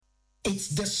It's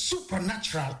the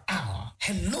supernatural hour.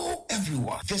 Hello,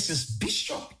 everyone. This is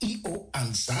Bishop E.O.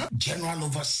 Ansah, General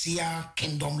Overseer,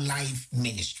 Kingdom Life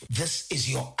Ministry. This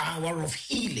is your hour of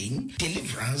healing,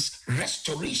 deliverance,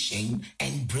 restoration,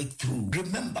 and breakthrough.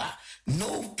 Remember,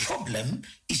 no problem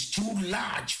is too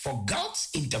large for God's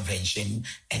intervention,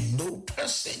 and no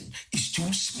person is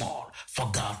too small for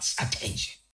God's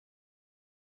attention.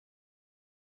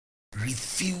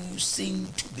 Refusing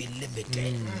to be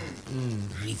limited.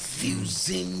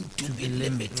 Refusing to be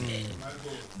limited.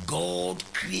 God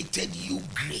created you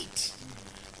great.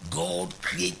 God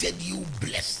created you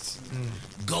blessed.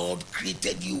 God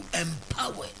created you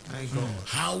empowered.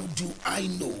 How do I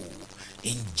know?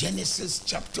 In Genesis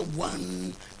chapter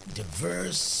 1, the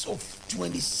verse of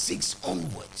 26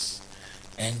 onwards.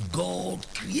 And God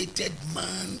created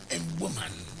man and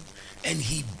woman, and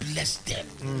he blessed them.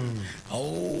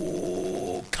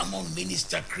 Oh, come on,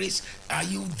 Minister Chris, are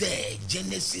you there?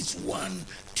 Genesis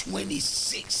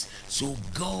 1:26. So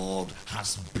God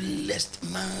has blessed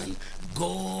man.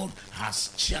 God has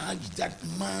charged that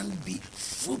man be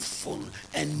fruitful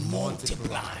and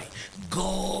multiply.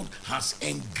 God has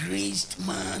engraced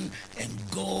man, and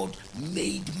God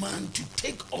made man to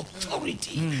take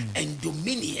authority and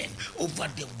dominion over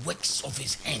the works of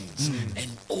his hands and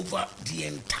over the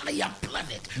entire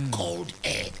planet called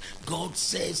earth. God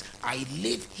says, I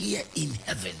live here in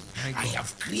heaven. I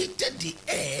have created the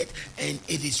earth, and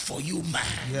it is for you,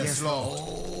 man. Yes, Lord.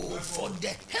 Oh, for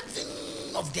the heaven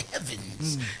of the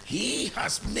heavens, he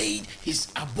has made his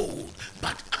abode.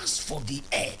 But as for the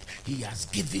earth, he has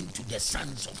given to the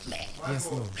sons of men.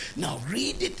 Yes, Lord. Now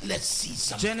read it. Let's see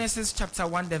something. Genesis chapter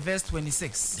 1, the verse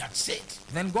 26. That's it.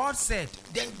 Then God said,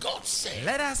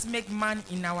 Let us make man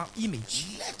in our image.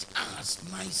 Let us,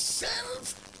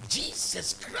 myself,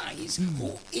 Jesus Christ,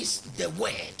 who is the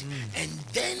Word, and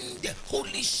then the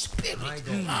Holy Spirit,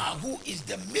 who is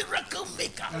the miracle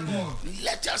maker.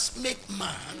 Let us make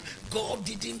man. God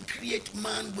didn't create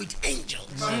man with angels.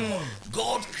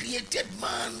 God created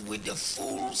man with the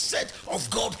full set of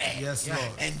Godhead. Yes, Lord.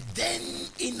 And then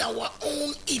in our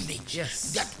own image.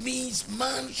 Yes. That means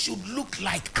man should look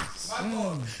like us.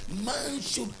 Man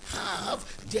should have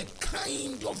the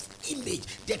kind of image,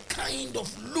 the kind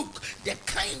of look, the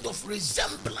kind of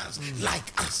resemblance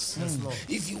like us. Yes, Lord.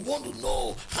 If you want to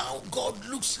know how God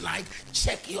looks like,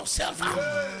 check yourself out.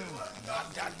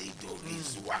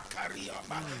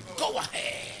 Go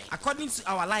ahead. According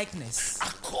to our likeness.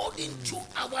 According to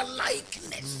our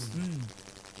likeness.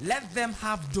 Let them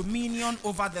have dominion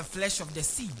over the flesh of the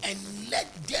sea. And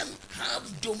let them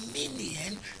have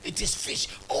dominion, it is fish,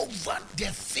 over the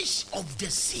fish of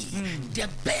the sea, the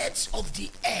birds of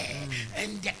the air,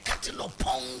 and the cattle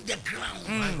upon the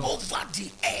ground, over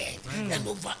the earth, and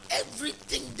over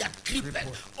everything that creepeth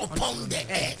upon the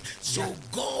earth. So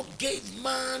God gave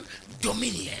man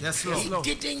dominion. Yes, Lord.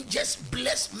 He didn't just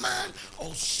bless man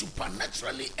or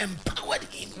supernaturally empowered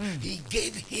him. He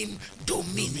gave him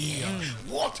dominion.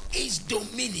 What is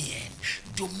dominion?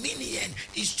 Dominion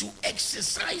is to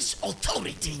exercise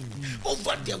authority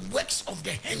over the works of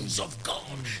the hands of God.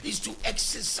 Is to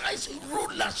exercise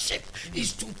rulership.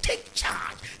 Is to take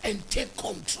charge and take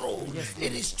control.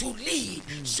 It is to lead.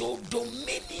 So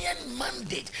dominion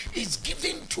mandate is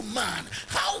given to man.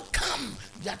 How come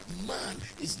that man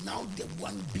is now the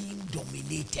one being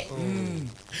dominated?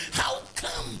 How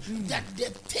come that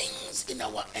the things in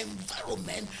our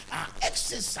environment are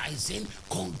exercising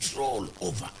control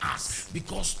over us?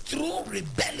 Because through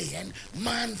rebellion,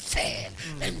 man fell.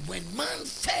 And when man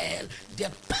fell, the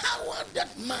power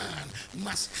that man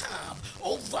must have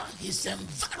over his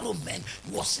environment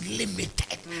was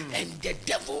limited. And the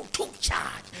devil took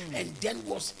charge and then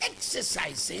was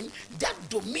exercising that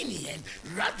dominion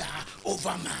rather over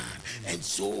man. And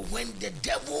so when the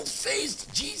devil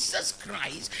faced Jesus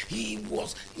Christ, he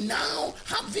was now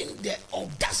having the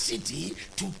audacity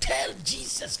to tell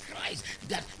Jesus Christ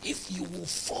that if you will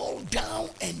fall down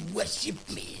and worship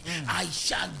me, I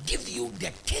shall give you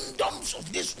the kingdoms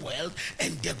of this world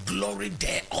and the glory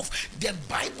thereof. The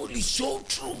Bible is so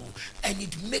true, and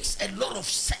it makes a lot of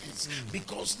sense,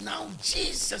 because now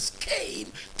Jesus came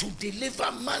to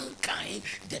deliver mankind.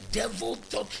 The devil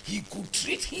thought he could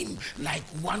treat him like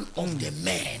one of the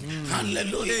men.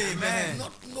 Hallelujah. Amen.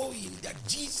 Not knowing that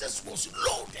Jesus was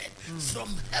loaded from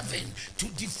heaven to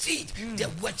defeat the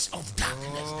works of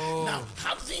darkness. Now,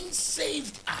 having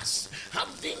saved us,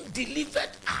 having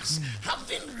delivered us,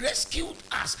 having rescued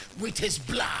us with his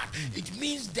blood, it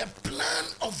means the plan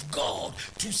of God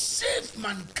to save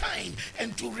mankind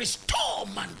and to restore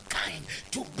mankind,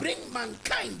 to bring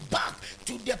mankind back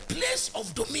to the place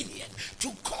of dominion,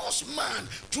 to cause man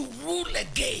to rule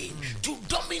again, to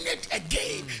dominate dominate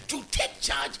again, to take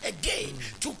charge again,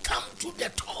 to come to the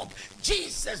top.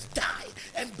 Jesus died,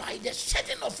 and by the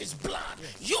shedding of his blood,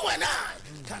 you and I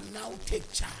can now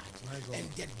take charge. And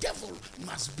the devil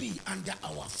must be under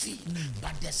our feet.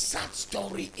 But the sad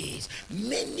story is,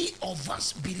 many of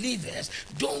us believers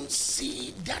don't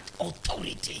see that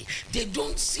authority. They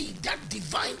don't see that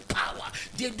divine power.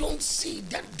 They don't see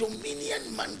that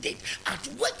dominion mandate at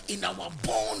work in our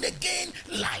born again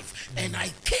life. And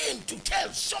I came to tell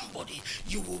somebody,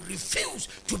 you will refuse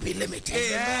to be limited.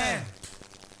 Amen.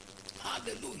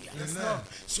 Hallelujah. Yes, Lord.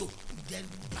 So the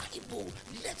Bible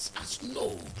lets us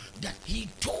know that he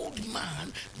told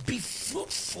man, be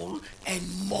fruitful and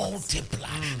multiply.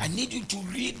 I need you to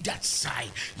read that side.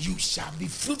 You shall be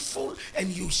fruitful and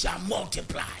you shall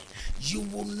multiply. You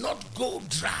will not go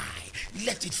dry.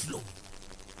 Let it flow.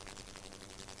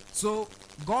 So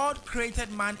God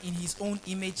created man in his own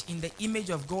image. In the image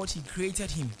of God he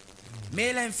created him.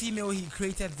 Male and female he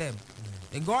created them.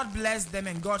 And God blessed them,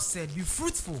 and God said, be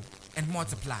fruitful and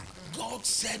multiply. God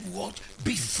said what?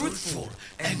 Be fruitful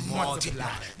and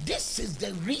multiply. This is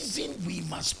the reason we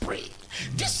must pray.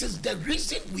 This is the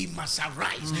reason we must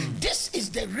arise. This is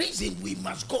the reason we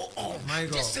must go on.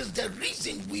 This is the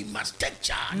reason we must take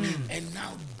charge. And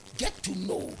now get to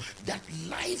know that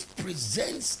life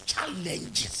presents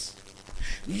challenges.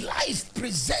 Life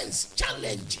presents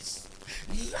challenges.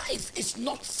 Life is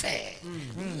not fair.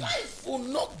 Life will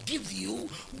not give you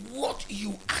what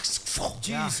you ask for.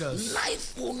 Jesus.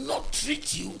 Life will not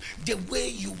treat you the way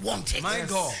you want it. My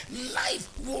God. Life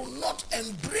will not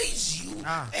embrace you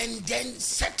and then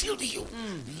settle you.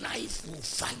 Life will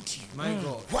fight you. My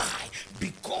God. Why?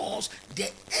 Because the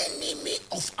enemy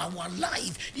of our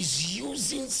life is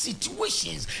using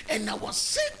situations and our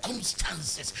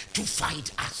circumstances to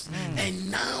fight us.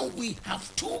 And now we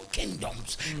have two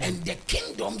kingdoms, and the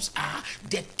kingdoms are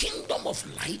the kingdom of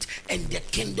light and the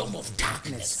kingdom of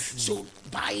darkness. So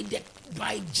by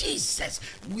Jesus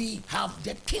we have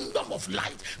the kingdom of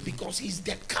light, because he's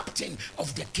the captain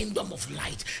of the kingdom of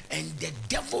light, and the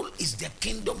devil is the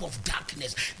kingdom of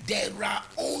darkness. There are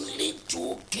only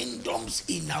two kingdoms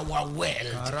in our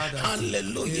world.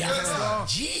 Hallelujah.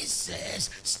 Yes, Jesus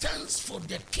stands for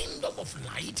the kingdom of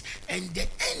light, and the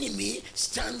enemy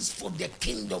stands for the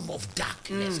kingdom of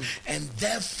darkness. And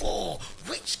therefore,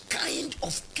 which kind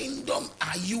of kingdom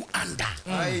are you under?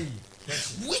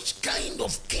 Which kind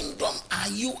of kingdom are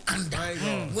you under?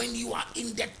 When you are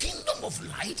in the kingdom of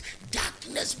light,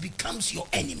 darkness becomes your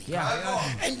enemy.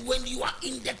 And when you are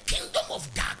in the kingdom of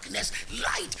darkness,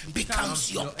 light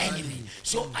becomes your enemy.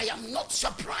 So I am not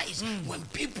surprised when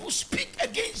people speak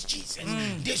against Jesus.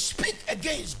 They speak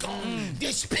against God.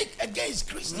 They speak against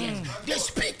Christians. They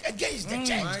speak against the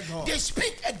church. They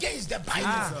speak against the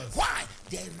Bible. Why?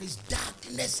 There is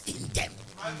darkness in them.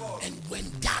 And when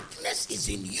darkness is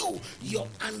in you, your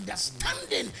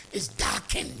understanding is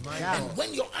darkened. And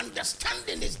when your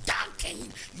understanding is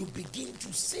darkened, you begin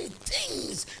to say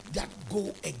things that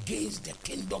go against the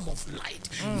kingdom of light.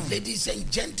 Ladies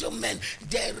and gentlemen,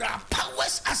 there are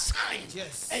powers assigned,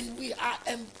 and we are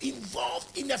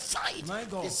involved in a fight.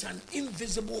 It's an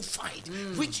invisible fight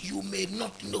which you may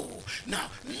not know.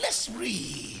 Now let's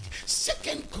read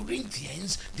 2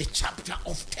 Corinthians the chapter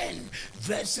of 10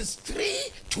 verses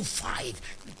 3 to 5.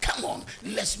 Come on,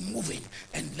 let's move it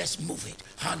and let's move it.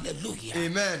 Hallelujah.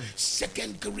 Amen.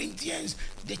 2 Corinthians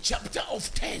the chapter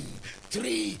of 10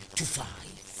 3 to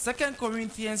 5. 2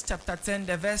 Corinthians chapter 10,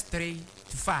 the verse 3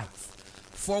 to 5.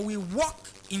 For we walk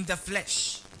in the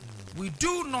flesh. We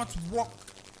do not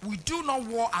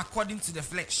war according to the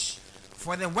flesh.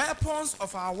 For the weapons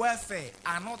of our warfare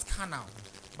are not carnal,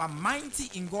 but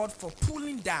mighty in God for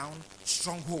pulling down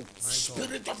strongholds.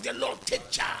 Spirit of the Lord, take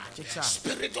charge.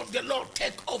 Spirit of the Lord,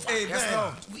 take over. Amen. Yes,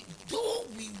 Lord. Though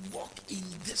we walk in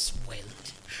this world,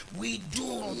 we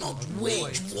do not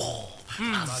wage war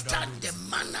after the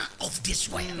manner of this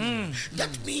world.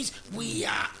 That means we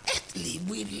are earthly.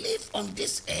 We live on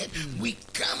this earth. We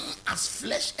come as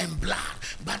flesh and blood,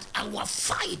 but our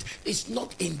fight is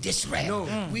not in this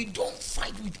realm. We don't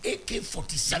fight with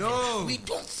AK-47. We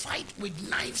don't fight with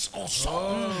knives or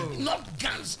swords, not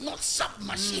guns, not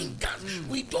submachine guns.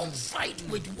 We don't fight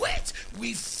with words.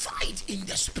 We fight in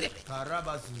the spirit.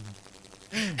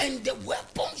 And the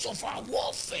weapons of our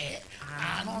warfare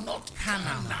are not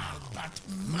carnal, but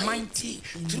mighty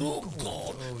through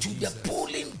God to the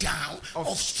pulling down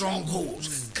of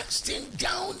strongholds, casting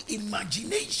down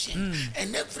imagination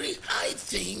and every high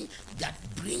thing that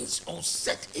brings or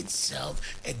set itself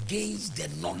against the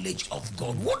knowledge of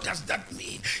God. What does that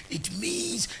mean? It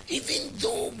means even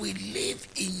though we live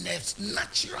in a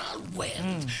natural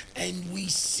world and we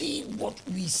see what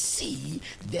we see,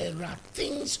 there are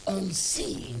things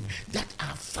unseen that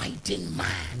are fighting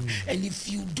man. And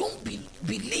if you don't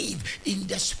believe in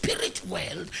the spirit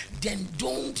world, then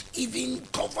don't even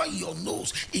cover your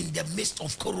nose in the midst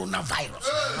of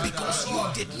coronavirus, because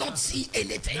you did not see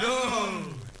anything.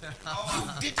 You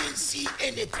didn't see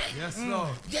anything. Yes,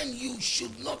 Lord. Then you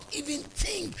should not even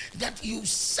think that you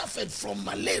suffered from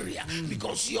malaria,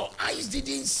 because your eyes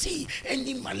didn't see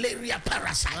any malaria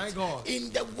parasite. My God.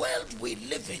 In the world we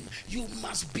live in, you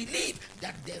must believe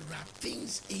that there are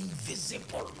things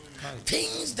invisible,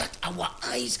 things that our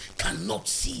eyes cannot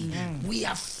see. We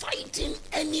are fighting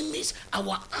enemies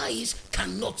our eyes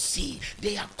cannot see.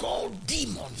 They are called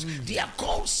demons. They are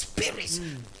called spirits.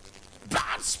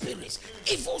 Bad spirits,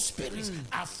 evil spirits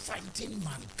are fighting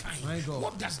mankind.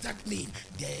 What does that mean?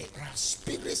 There are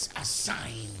spirits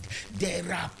assigned, there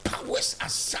are powers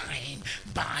assigned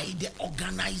by the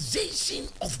organization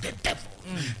of the devil.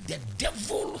 The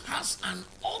devil has an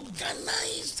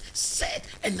organized set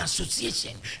and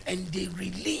association, and they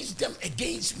release them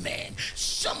against men.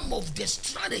 Some of the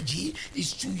strategy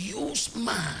is to use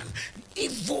man.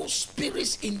 Evil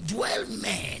spirits indwell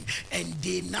men, and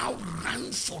they now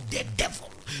run for the devil.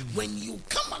 When you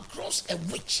come across a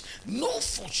witch, know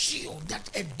for sure that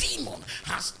a demon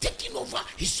has taken over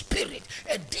his spirit.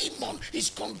 A demon is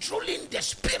controlling the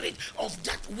spirit of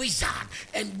that wizard.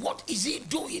 And what is he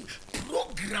doing?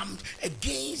 Programmed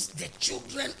against the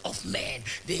children of men.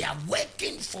 They are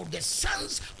working for the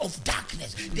sons of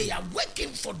darkness. They are working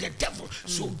for the devil.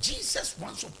 So Jesus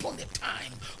once upon a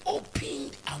time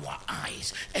opened our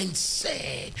eyes and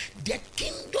said, the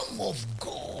kingdom of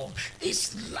God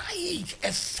is like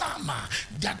a farmer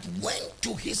that went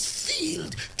to his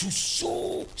field to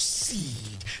sow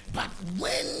seed. But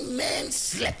when men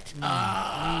slept,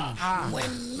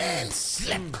 when men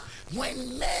slept,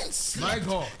 my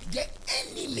God, the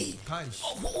enemy,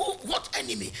 what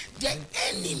enemy? The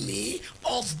enemy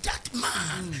of that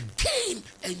man came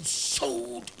and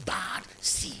sowed bad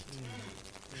seed.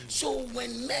 So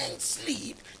when men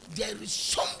sleep, there is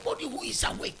somebody who is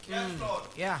awake.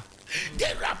 Yeah.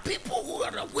 There are people who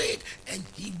are awake, and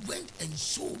he went and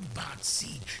sowed bad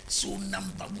seed. So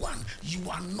number one, you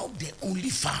are not the only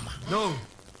farmer. No.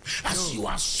 As you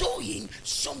are sowing,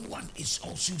 someone is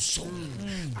also sowing.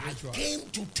 I came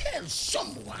to tell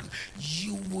someone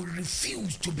you will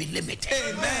refuse to be limited.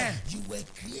 Amen. You were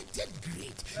created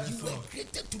great. You were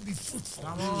created to be fruitful.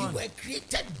 You were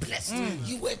created blessed.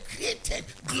 You were created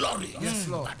glorious.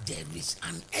 But there is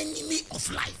an enemy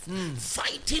of life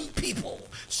fighting people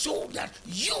so that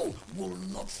you will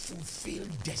not fulfill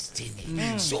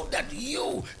destiny, so that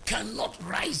you cannot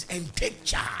rise and take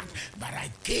charge. But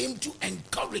I came to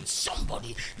encourage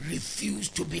somebody, refuse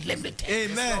to be limited.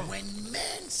 Amen. When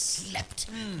men slept,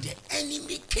 the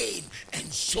enemy came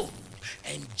and sowed.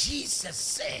 And Jesus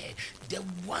said, the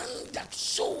one that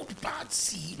sowed bad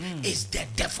seed is the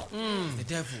devil. The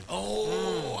devil.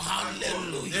 Oh,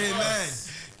 hallelujah. Amen.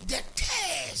 The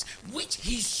tares which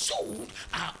he sowed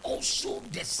are also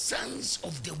the sons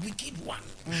of the wicked one.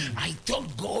 I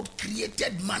thought God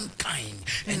created mankind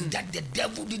and that the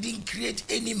devil didn't create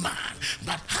any man.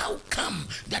 But how come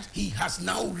that he has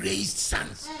now raised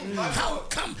sons? How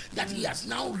come that he has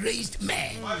now raised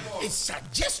men? It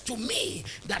suggests to me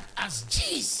that as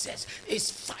Jesus is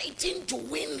fighting to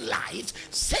win lives,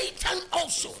 Satan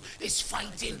also is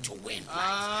fighting to win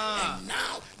lives. And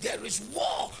now there is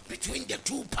war between the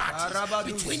two parties,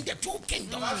 between the two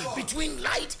kingdoms, between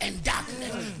light and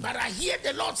darkness. But I hear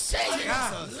the Lord saying,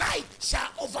 light shall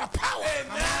overpower.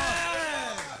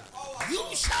 Amen. You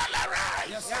shall arise.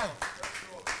 Yes, Lord.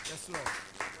 Yes, Lord.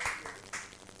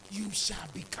 You shall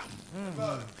become.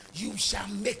 You shall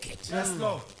make it. Yes,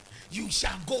 Lord. You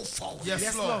shall go forward.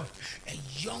 Yes, Lord. A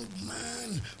young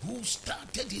man who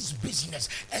started his business,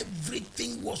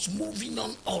 everything was moving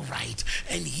on all right,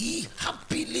 and he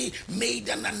happily made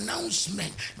an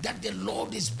announcement that the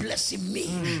Lord is blessing me,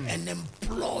 and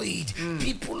employed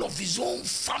people of his own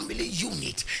family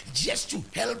unit just to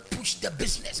help push the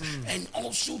business and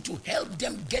also to help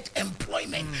them get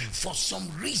employment. For some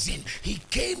reason, he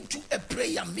came to a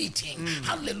prayer meeting.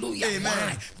 Hallelujah. Amen.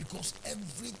 Why? Because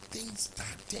everything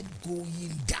started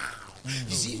going down.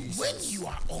 You see, when you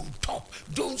are on top,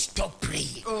 don't stop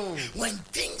praying. When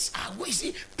things are going,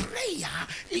 see, prayer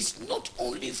is not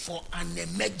only for an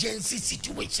emergency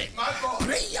situation.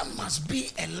 Prayer must be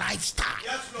a lifestyle.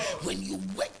 When you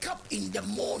wake up in the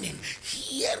morning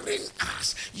hearing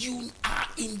us, you are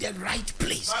in the right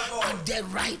place at the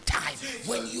right time.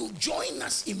 When you join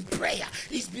us in prayer,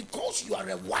 it's because you are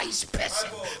a wise person.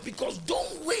 Because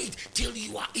don't wait till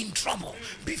you are in trouble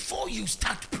before you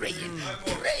start praying.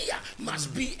 Prayer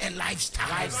must be a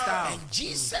lifestyle. And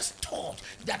Jesus taught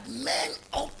that men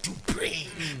ought to pray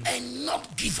and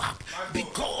not give up,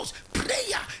 because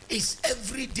prayer is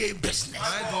everyday business.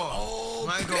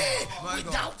 Pray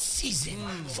without ceasing,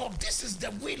 for this is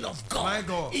the will of God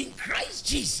in Christ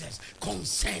Jesus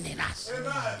concerning us.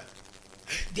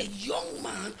 The young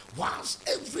man, whilst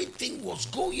everything was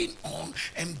going on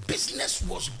and business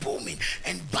was booming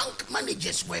and bank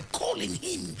managers were calling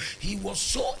him, he was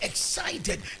so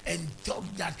excited and thought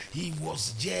that he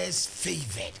was just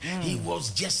favored. He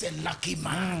was just a lucky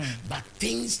man. But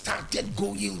things started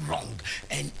going wrong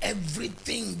and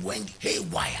everything went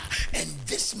haywire, and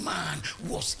this man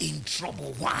was in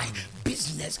trouble. Why?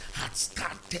 Business had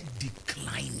started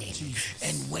declining.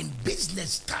 And when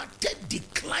business started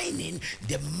declining,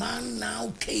 the man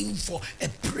now came for a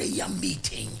prayer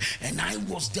meeting, and I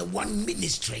was the one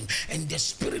ministering, and the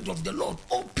Spirit of the Lord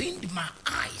opened my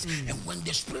eyes. And when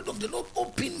the Spirit of the Lord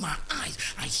opened my eyes,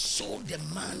 I saw the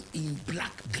man in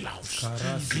black gloves,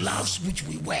 gloves which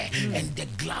we wear, and the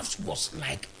gloves was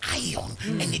like iron,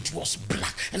 and it was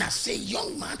black. And I say,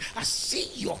 young man, I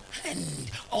see your hand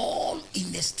all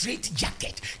in a straight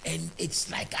jacket, and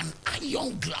it's like an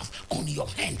iron glove on your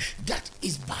hand. That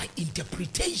is by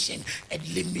interpretation a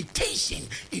limitation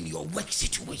in your work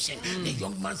situation. The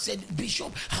young man said,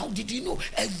 Bishop, how did you know?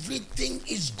 Everything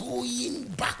is going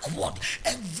backward.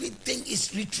 Everything is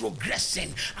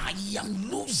retrogressing. I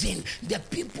am losing the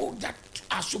people that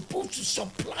are supposed to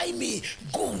supply me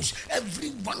goods.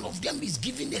 Every one of them is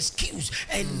giving excuse,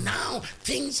 and now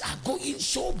things are going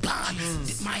so bad.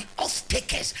 My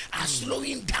off-takers are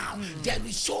slowing down. There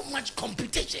is so much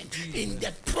competition in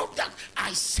the product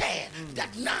I sell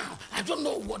that now I don't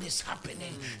know what is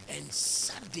happening. And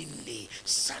suddenly,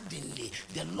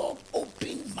 the Lord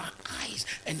opened my eyes,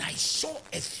 and I saw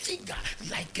a figure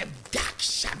like a dark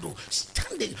shadow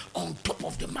standing on top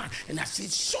of the man. And I said,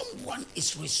 someone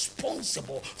is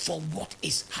responsible for what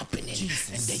is happening.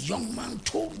 And the young man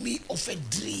told me of a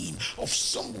dream of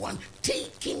someone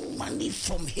taking money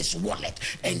from his wallet,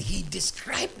 and he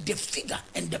described the figure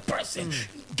and the person.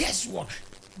 Guess what?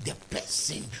 The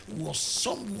person was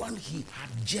someone he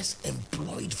had just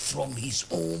employed from his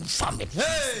own family.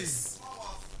 Hey!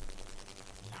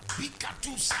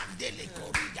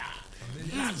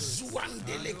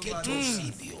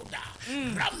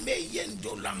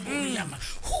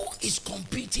 Who is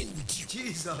competing with you?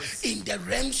 Jesus. In the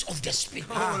realms of the spirit?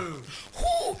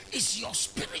 Who is your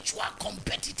spiritual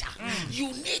competitor?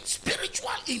 You need spiritual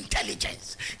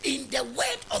intelligence in the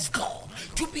word of God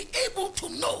to be able to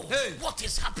know what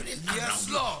is happening around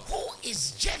you. Who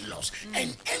is jealous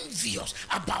and envious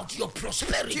about your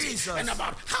prosperity and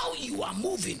about how you are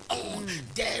moving on?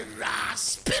 There are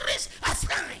spirits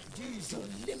assigned to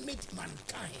limit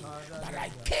mankind, but I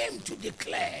came to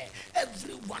declare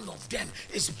every one of them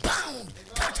is bound,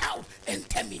 cut out, and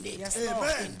terminated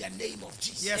in the name of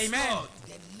Jesus. Amen.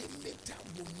 The limiter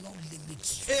will not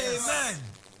limit you. Amen.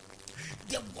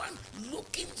 The one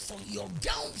looking for your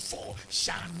downfall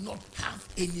shall not have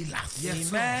any laugh.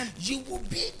 Amen. You will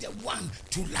be the one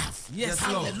to laugh.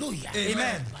 Hallelujah.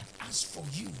 Amen. But as for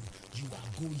you, you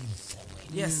are going forward.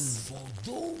 Yes. For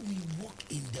though we walk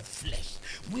in the flesh,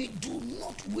 we do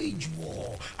not wage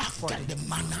war after the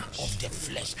manner of the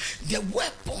flesh. The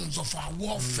weapons of our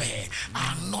warfare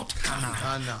are not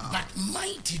carnal, but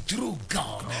mighty through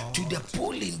God to the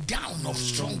pulling down of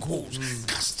strongholds,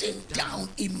 casting down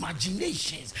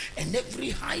imaginations and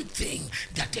every high thing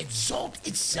that exalts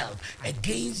itself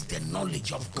against the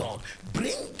knowledge of God,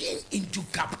 bringing into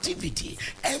captivity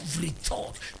every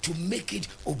thought to make it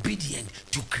obedient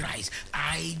to Christ.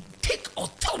 I take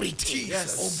authority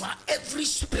over every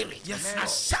spirit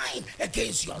assigned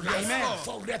against your life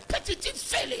for repetitive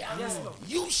failure.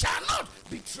 You shall not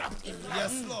be trapped in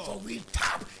life, for we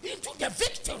tap into the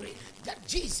victory that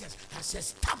Jesus has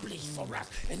established for us,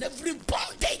 and every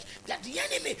bondage that the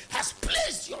enemy has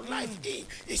placed your life in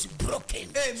is broken.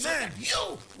 So that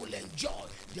you will enjoy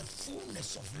the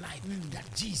fullness of life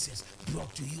that Jesus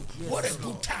brought to you. What a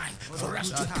good time for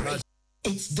us to praise.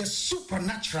 It's the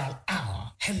supernatural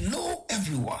hour. Hello,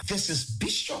 everyone. This is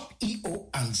Bishop E.O.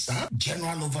 Ansah,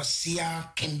 General Overseer,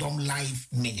 Kingdom Life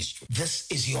Ministry. This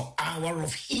is your hour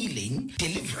of healing,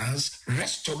 deliverance,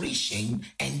 restoration,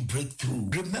 and breakthrough.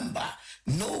 Remember,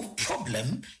 no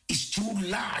problem is too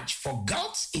large for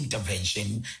God's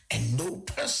intervention, and no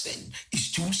person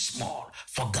is too small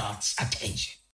for God's attention.